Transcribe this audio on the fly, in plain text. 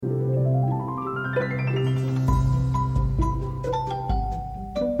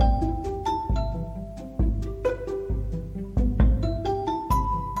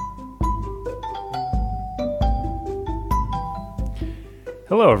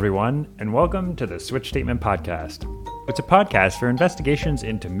Hello, everyone, and welcome to the Switch Statement Podcast. It's a podcast for investigations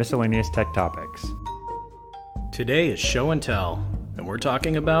into miscellaneous tech topics. Today is Show and Tell, and we're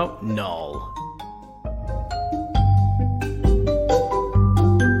talking about null.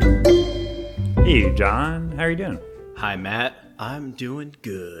 Hey, John, how are you doing? Hi, Matt. I'm doing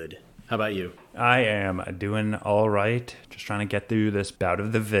good. How about you? I am doing all right. Just trying to get through this bout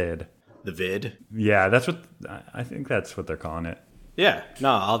of the vid. The vid? Yeah, I think that's what they're calling it. Yeah.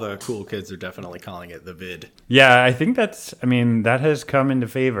 No, all the cool kids are definitely calling it the vid. Yeah, I think that has come into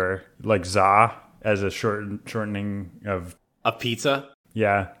favor. Like za as a shortening of... A pizza?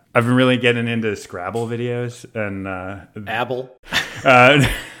 Yeah. I've been really getting into Scrabble videos and... Abel?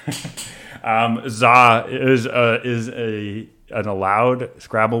 Za is an allowed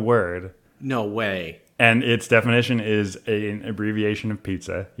Scrabble word. No way. And its definition is an abbreviation of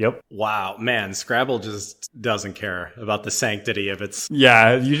pizza. Yep. Wow, man, Scrabble just doesn't care about the sanctity of its...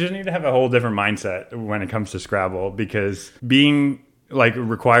 Yeah, you just need to have a whole different mindset when it comes to Scrabble, because being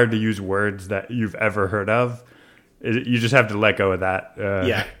required to use words that you've ever heard of, you just have to let go of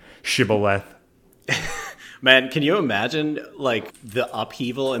that shibboleth. Man, can you imagine the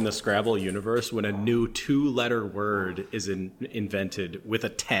upheaval in the Scrabble universe when a new 2-letter word is invented with a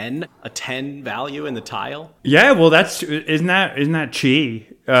 10 value in the tile? Yeah, well, isn't that chi?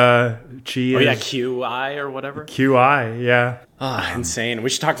 Chi. Oh yeah, QI or whatever. QI, yeah. Insane.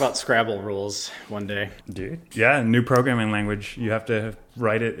 We should talk about Scrabble rules one day, dude. Yeah, new programming language. You have to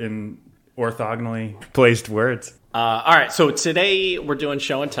write it in orthogonally placed words. All right, so today we're doing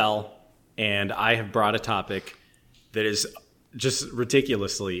show and tell. And I have brought a topic that is just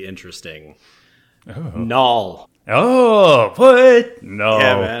ridiculously interesting. Oh. Null. Oh, what? No.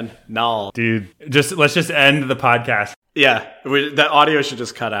 Yeah, man. Null. Dude, let's just end the podcast. Yeah, that audio should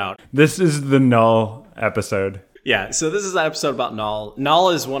just cut out. This is the null episode. Yeah, so this is an episode about null.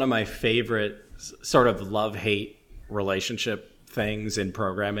 Null is one of my favorite sort of love-hate relationship things in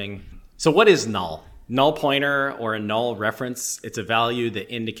programming. So what is null? Null pointer or a null reference, it's a value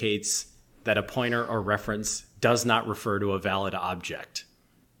that indicates that a pointer or reference does not refer to a valid object.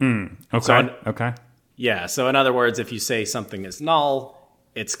 Okay. Okay. Yeah. So in other words, if you say something is null,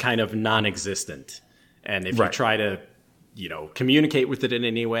 it's kind of non-existent. And if you try to, communicate with it in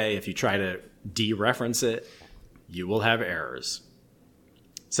any way, if you try to dereference it, you will have errors.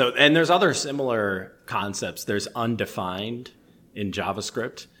 So, and there's other similar concepts. There's undefined in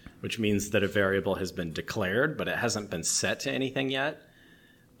JavaScript, which means that a variable has been declared, but it hasn't been set to anything yet.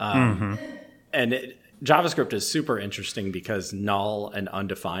 And JavaScript is super interesting because null and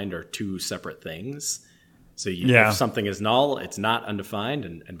undefined are two separate things. So if something is null, it's not undefined,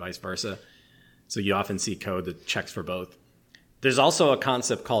 and vice versa. So you often see code that checks for both. There's also a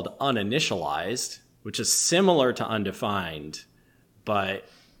concept called uninitialized, which is similar to undefined, but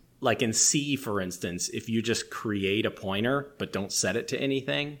like in C, for instance, if you just create a pointer but don't set it to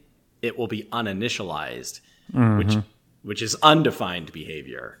anything, it will be uninitialized, which is undefined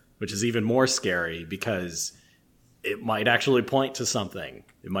behavior, which is even more scary because it might actually point to something.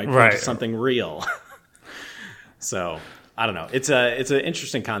 It might point to something real. So I don't know. It's an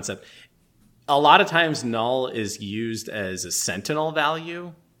interesting concept. A lot of times null is used as a sentinel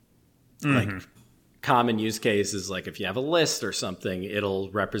value. Like common use case is like if you have a list or something,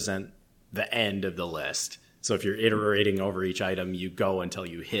 it'll represent the end of the list. So if you're iterating over each item, you go until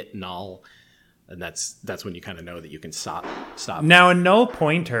you hit null. And that's when you kind of know that you can stop. Now, a null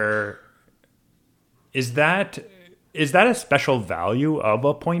pointer, is that a special value of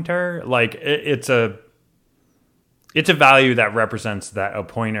a pointer? Like it's a value that represents that a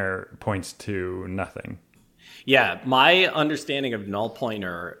pointer points to nothing. Yeah, my understanding of null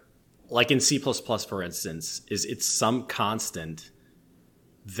pointer, like in C++, for instance, is it's some constant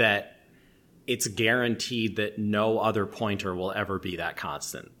that it's guaranteed that no other pointer will ever be that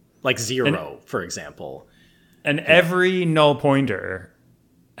constant. Like 0, for example. And every null pointer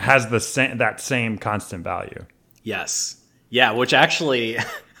has that same constant value. Yes. Yeah, which actually,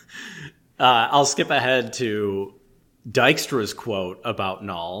 I'll skip ahead to Dijkstra's quote about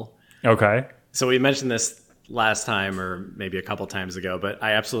null. Okay. So we mentioned this last time or maybe a couple times ago, but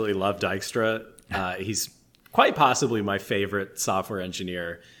I absolutely love Dijkstra. He's quite possibly my favorite software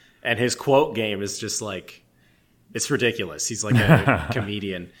engineer. And his quote game is just it's ridiculous. He's like a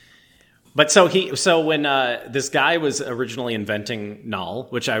comedian. But so when this guy was originally inventing null,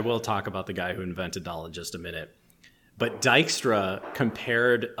 which I will talk about the guy who invented null in just a minute, but Dijkstra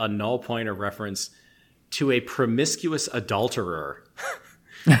compared a null pointer reference to a promiscuous adulterer.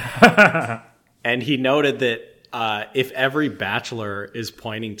 And he noted that if every bachelor is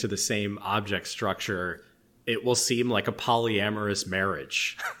pointing to the same object structure, it will seem like a polyamorous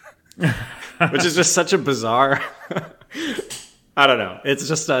marriage, which is just such a bizarre. I don't know. It's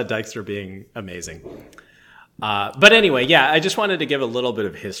just Dijkstra being amazing. But anyway, yeah, I just wanted to give a little bit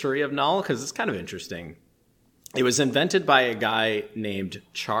of history of null because it's kind of interesting. It was invented by a guy named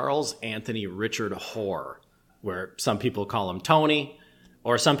Charles Anthony Richard Hoare, where some people call him Tony,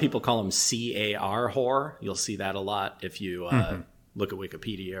 or some people call him C.A.R. Hoare. You'll see that a lot if you look at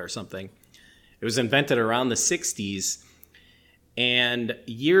Wikipedia or something. It was invented around the 60s, and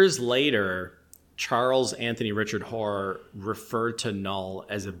years later, Charles Anthony Richard Hoare referred to null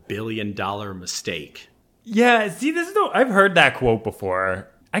as a $1 billion mistake. Yeah, see, I've heard that quote before.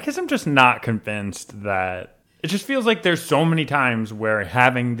 I guess I'm just not convinced that... It just feels like there's so many times where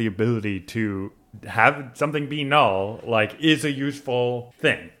having the ability to have something be null, like, is a useful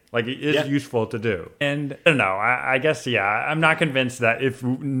thing. Like, it is useful to do. And I don't know, I guess, yeah, I'm not convinced that if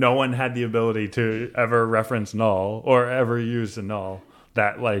no one had the ability to ever reference null or ever use a null,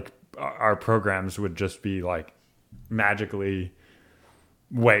 that, like, our programs would just be, like, magically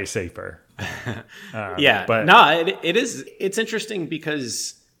way safer. Yeah, but no, it's interesting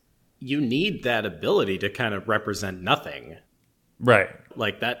because you need that ability to kind of represent nothing. Right.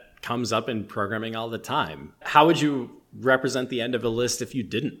 Like that comes up in programming all the time. How would you represent the end of a list if you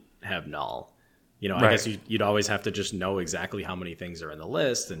didn't have null? You know, I guess you'd always have to just know exactly how many things are in the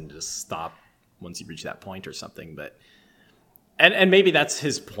list and just stop once you reach that point or something. But and maybe that's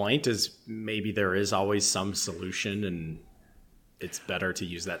his point, is maybe there is always some solution and it's better to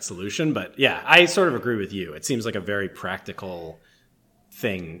use that solution. But yeah, I sort of agree with you. It seems like a very practical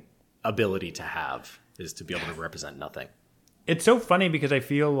ability to have, is to be able to represent nothing. It's so funny because I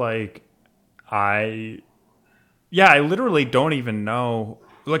feel like I literally don't even know,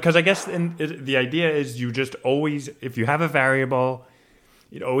 like, because I guess the idea is you just always, if you have a variable,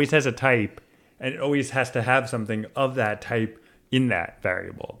 it always has a type, and it always has to have something of that type in that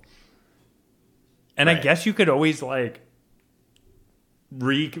variable. And I guess you could always, like,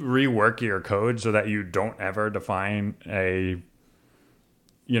 rework your code so that you don't ever define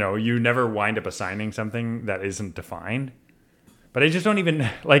you never wind up assigning something that isn't defined. But I just don't even,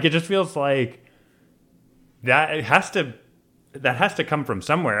 like, it just feels like that has to come from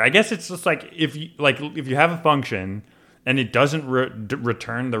somewhere. I guess it's just like if you have a function and it doesn't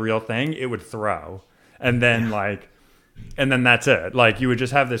return the real thing, it would throw. And then and then that's it. Like, you would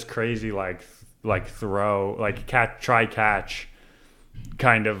just have this crazy like throw, like try catch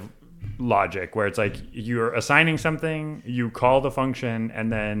kind of logic where it's like you're assigning something, you call the function,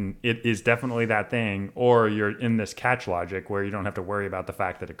 and then it is definitely that thing, or you're in this catch logic where you don't have to worry about the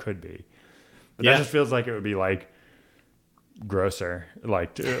fact that it could be. But that just feels like it would be like grosser,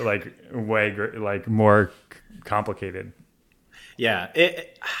 like way like more complicated. Yeah,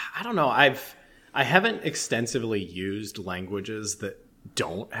 I don't know. I haven't extensively used languages that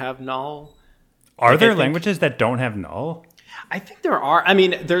don't have null. Are there languages that don't have null? I think there are. I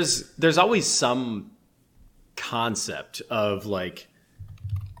mean, there's always some concept of like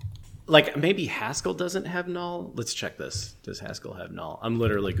maybe Haskell doesn't have null. Let's check this. Does Haskell have null? I'm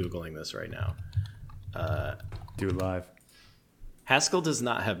literally Googling this right now. Do live. Haskell does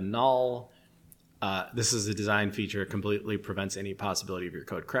not have null. This is a design feature. It completely prevents any possibility of your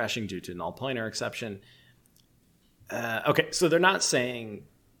code crashing due to null pointer exception. Okay, so they're not saying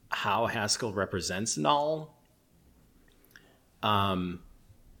how Haskell represents null. But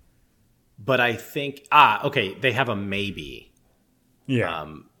I think, okay, they have a maybe. Yeah.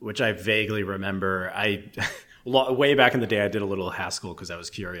 Which I vaguely remember. Way back in the day, I did a little Haskell because I was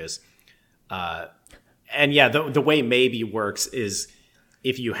curious. And yeah, the way maybe works is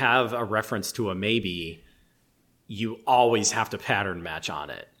if you have a reference to a maybe, you always have to pattern match on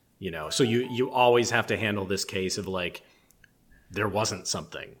it, you know? So you always have to handle this case of like, there wasn't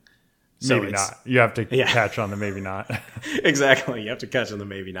something. So maybe not. You have to catch on the maybe not. Exactly. You have to catch on the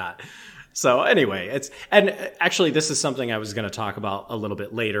maybe not. So anyway, and actually this is something I was going to talk about a little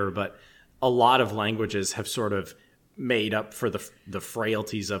bit later, but a lot of languages have sort of made up for the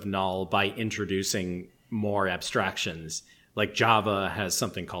frailties of null by introducing more abstractions. Like Java has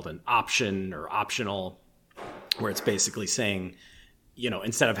something called an option or optional, where it's basically saying, you know,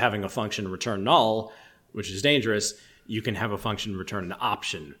 instead of having a function return null, which is dangerous, you can have a function return an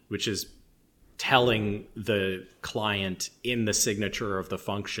option, which is telling the client in the signature of the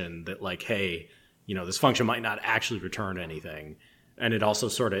function that like, hey, you know, this function might not actually return anything. And it also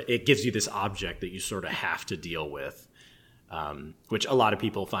it gives you this object that you sort of have to deal with, which a lot of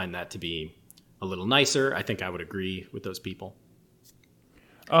people find that to be a little nicer. I think I would agree with those people.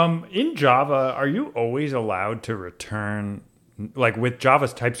 In Java, are you always allowed to return, like with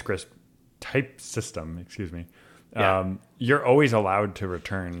Java's TypeScript type system, Yeah. you're always allowed to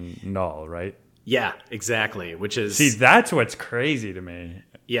return null, right? Yeah, exactly. Which is See, that's what's crazy to me.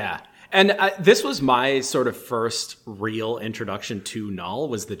 yeah. And this was my sort of first real introduction to null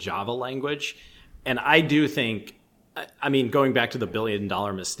was the Java language. And I do think, I mean, going back to the $1 billion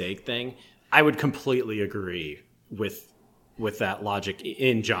mistake thing, I would completely agree with that logic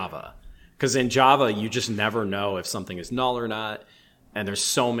in Java. Because in Java, you just never know if something is null or not. And there's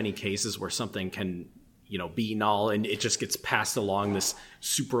so many cases where something can, be null and it just gets passed along this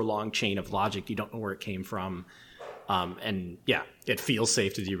super long chain of logic. You don't know where it came from. And yeah, it feels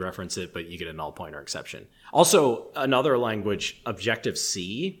safe to dereference it, but you get a null pointer exception. Also, another language,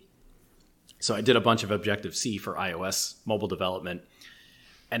 Objective-C. So I did a bunch of Objective-C for iOS mobile development.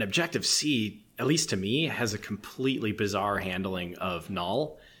 And Objective-C, at least to me, has a completely bizarre handling of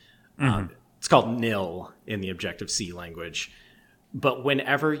null. Mm-hmm. It's called nil in the Objective-C language. But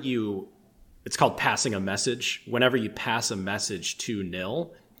it's called passing a message. Whenever you pass a message to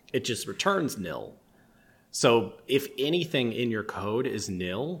nil, it just returns nil. So if anything in your code is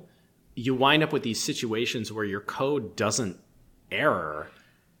nil, you wind up with these situations where your code doesn't error,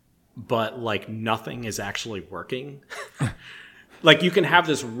 but like nothing is actually working. Like you can have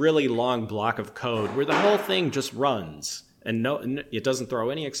this really long block of code where the whole thing just runs and it doesn't throw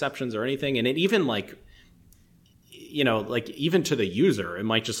any exceptions or anything. And it even even to the user, it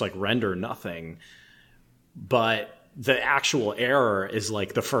might just like render nothing, but the actual error is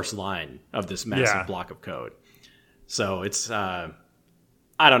like the first line of this massive block of code. So it's, I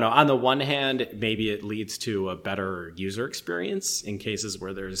don't know. On the one hand, maybe it leads to a better user experience in cases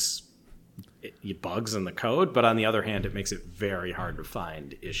where there's bugs in the code. But on the other hand, it makes it very hard to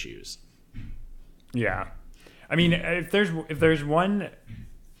find issues. Yeah. I mean, if there's one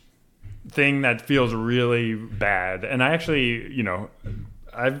thing that feels really bad, and I actually,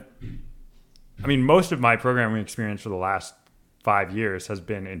 most of my programming experience for the last 5 years has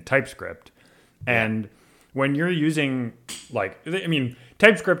been in TypeScript. And when you're using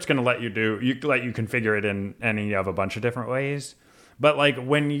TypeScript's going to let you configure it in any of a bunch of different ways. But like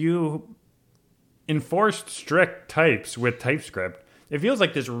when you enforced strict types with TypeScript, it feels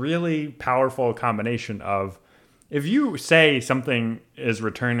like this really powerful combination of, if you say something is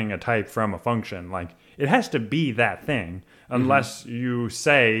returning a type from a function, like it has to be that thing, unless you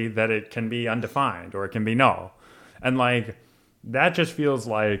say that it can be undefined or it can be null. And like, that just feels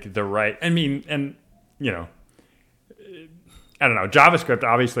like the right, I don't know, JavaScript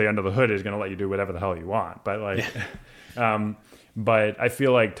obviously under the hood is going to let you do whatever the hell you want. But like, but I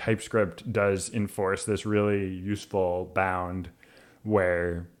feel like TypeScript does enforce this really useful bound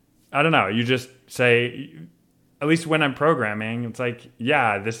where, I don't know, you just say, at least when I'm programming, it's like,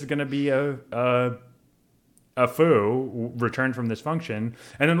 yeah, this is going to be a foo returned from this function.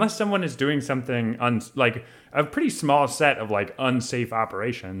 And unless someone is doing something like a pretty small set of like unsafe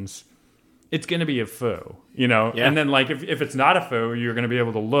operations, it's going to be a foo, Yeah. And then like if it's not a foo, you're going to be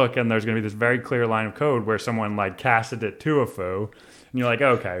able to look and there's going to be this very clear line of code where someone like casted it to a foo, and you're like,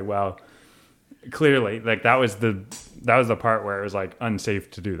 okay, well, clearly like that was the part where it was like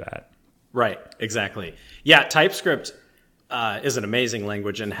unsafe to do that. Right, exactly. Yeah, TypeScript is an amazing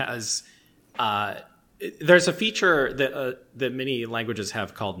language and has there's a feature that many languages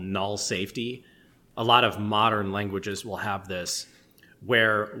have called null safety. A lot of modern languages will have this,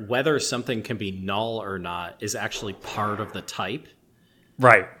 where whether something can be null or not is actually part of the type.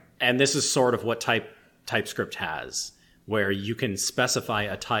 Right. And this is sort of what TypeScript has, where you can specify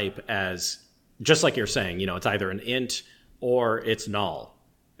a type as, just like you're saying, it's either an int or it's null.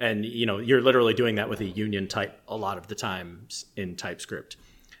 And, you're literally doing that with a union type a lot of the times in TypeScript.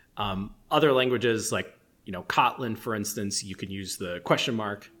 Other languages like, Kotlin, for instance, you can use the question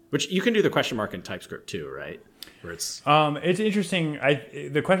mark, which you can do the question mark in TypeScript too, right? Where it's interesting.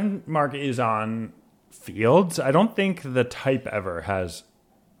 The question mark is on fields. I don't think the type ever has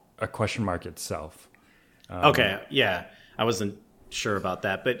a question mark itself. Okay, yeah. I wasn't sure about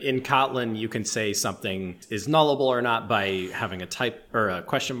that. But in Kotlin, you can say something is nullable or not by having a type or a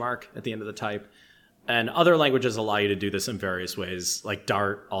question mark at the end of the type. And other languages allow you to do this in various ways. Like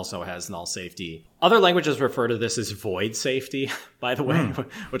Dart also has null safety. Other languages refer to this as void safety, by the way,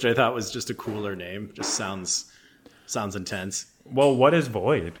 which I thought was just a cooler name. Just sounds intense. Well, what is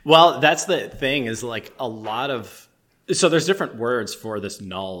void? Well, that's the thing is like so there's different words for this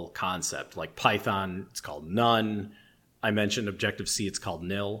null concept. Like Python, it's called none. I mentioned Objective-C, it's called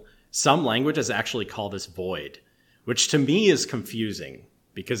nil. Some languages actually call this void, which to me is confusing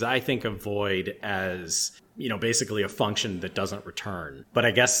because I think of void as, basically a function that doesn't return. But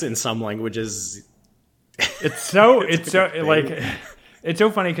I guess in some languages, it's so like It's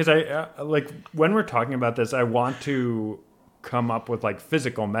so funny because I like when we're talking about this, I want to come up with like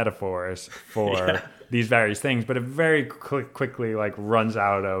physical metaphors for these various things, but it very quickly like runs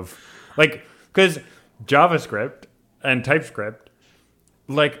out of like, because JavaScript and TypeScript,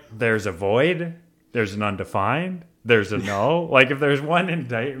 like there's a void, there's an undefined, there's a null. Like if there's one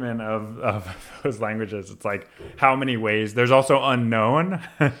indictment of those languages, it's like how many ways. There's also unknown.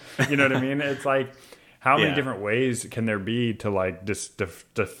 You know what I mean? It's like how many different ways can there be to like just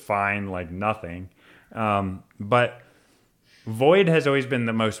define like nothing. But void has always been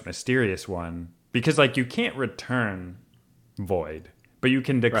the most mysterious one because like you can't return void, but you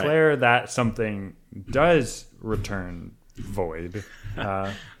can declare that something does return void.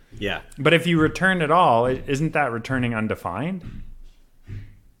 Yeah. But if you return at all, isn't that returning undefined?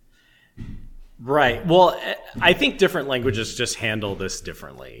 Right. Well, I think different languages just handle this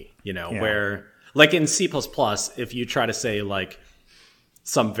differently, where like in C++, if you try to say like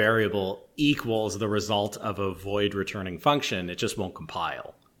some variable equals the result of a void returning function, it just won't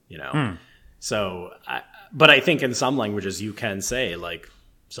compile, So, but I think in some languages you can say like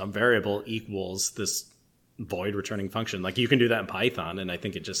some variable equals this void returning function. Like you can do that in Python, and I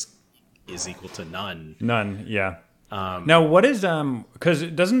think it just is equal to none. None, yeah. Now, what is because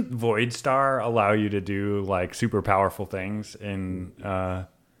doesn't void star allow you to do like super powerful things in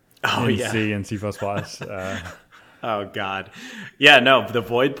C and C++? Oh God, yeah, no, the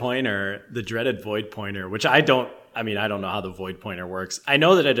void pointer, the dreaded void pointer, which I don't know how the void pointer works. I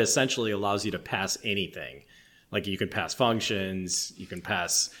know that it essentially allows you to pass anything. Like you can pass functions, you can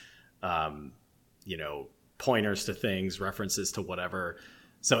pass, pointers to things, references to whatever.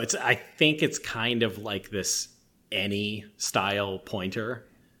 So I think it's kind of like this any style pointer.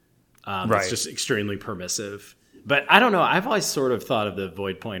 It's just extremely permissive. But I don't know. I've always sort of thought of the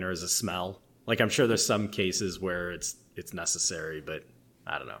void pointer as a smell. Like I'm sure there's some cases where it's necessary, but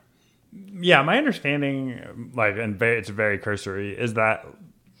I don't know. Yeah, my understanding, like, and it's very cursory, is that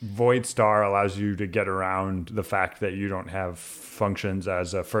void star allows you to get around the fact that you don't have functions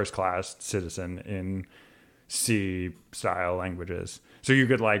as a first class citizen in C style languages. So you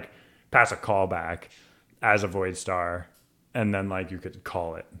could like pass a callback as a void star, and then like you could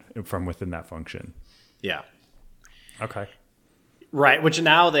call it from within that function. Yeah. Okay. Right. Which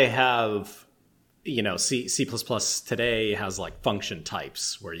now they have, C++ today has like function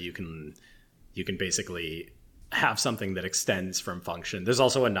types where you can basically have something that extends from function. There's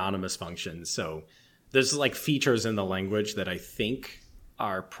also anonymous functions. So there's like features in the language that I think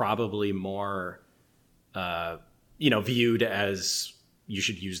are probably more, viewed as you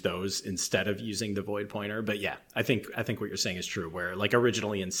should use those instead of using the void pointer. But yeah, I think what you're saying is true, where like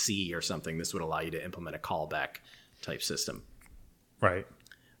originally in C or something, this would allow you to implement a callback type system. Right.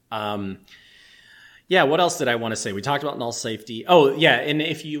 Yeah, what else did I want to say? We talked about null safety. Oh, yeah, and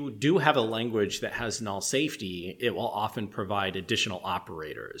if you do have a language that has null safety, it will often provide additional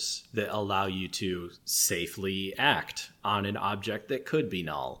operators that allow you to safely act on an object that could be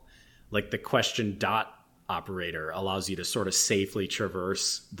null. Like the question dot operator allows you to sort of safely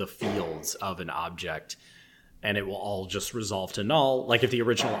traverse the fields of an object, and it will all just resolve to null. Like if the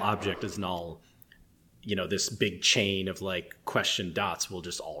original object is null, this big chain of like question dots will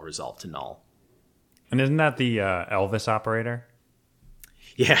just all resolve to null. And isn't that the Elvis operator?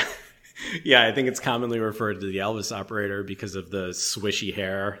 Yeah. Yeah, I think it's commonly referred to the Elvis operator because of the swishy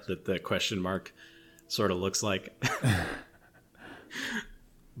hair that the question mark sort of looks like.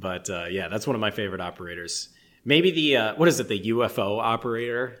 But yeah, that's one of my favorite operators. Maybe the the UFO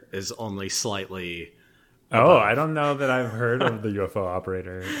operator is only slightly above. I don't know that I've heard of the UFO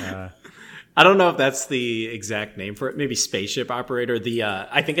operator. I don't know if that's the exact name for it. Maybe spaceship operator.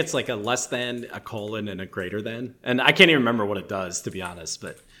 I think it's like a less than, a colon, and a greater than. And I can't even remember what it does, to be honest,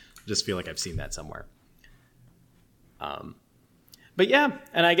 but I just feel like I've seen that somewhere. But yeah,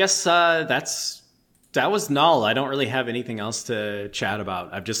 and I guess that was null. I don't really have anything else to chat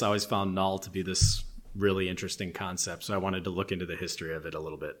about. I've just always found null to be this really interesting concept, so I wanted to look into the history of it a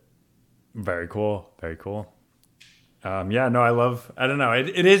little bit. Very cool. Very cool. I don't know.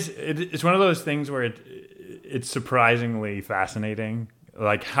 It's one of those things where it's surprisingly fascinating,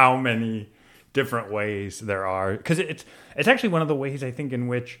 like how many different ways there are. Because it's actually one of the ways I think in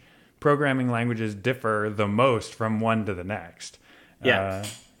which programming languages differ the most from one to the next. Yeah.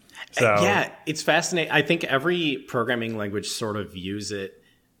 It's fascinating. I think every programming language sort of views it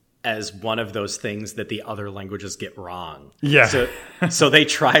as one of those things that the other languages get wrong. Yeah. So they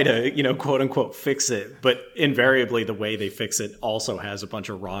try to, quote unquote, fix it, but invariably the way they fix it also has a bunch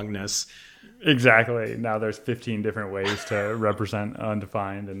of wrongness. Exactly. Now there's 15 different ways to represent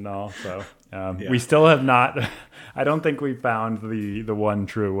undefined and null. So We still have not. I don't think we found the one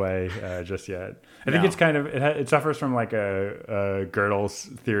true way just yet. I think it's kind of it suffers from like a Gödel's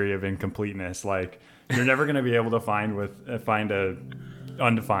theory of incompleteness. Like you're never going to be able to find a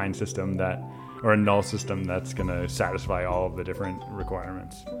undefined system or a null system that's going to satisfy all of the different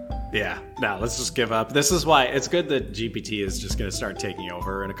requirements. Yeah, no, let's just give up. This is why it's good that GPT is just going to start taking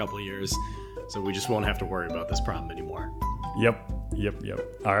over in a couple of years, so we just won't have to worry about this problem anymore. Yep.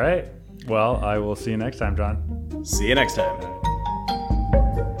 All right. Well, I will see you next time, John. See you next time.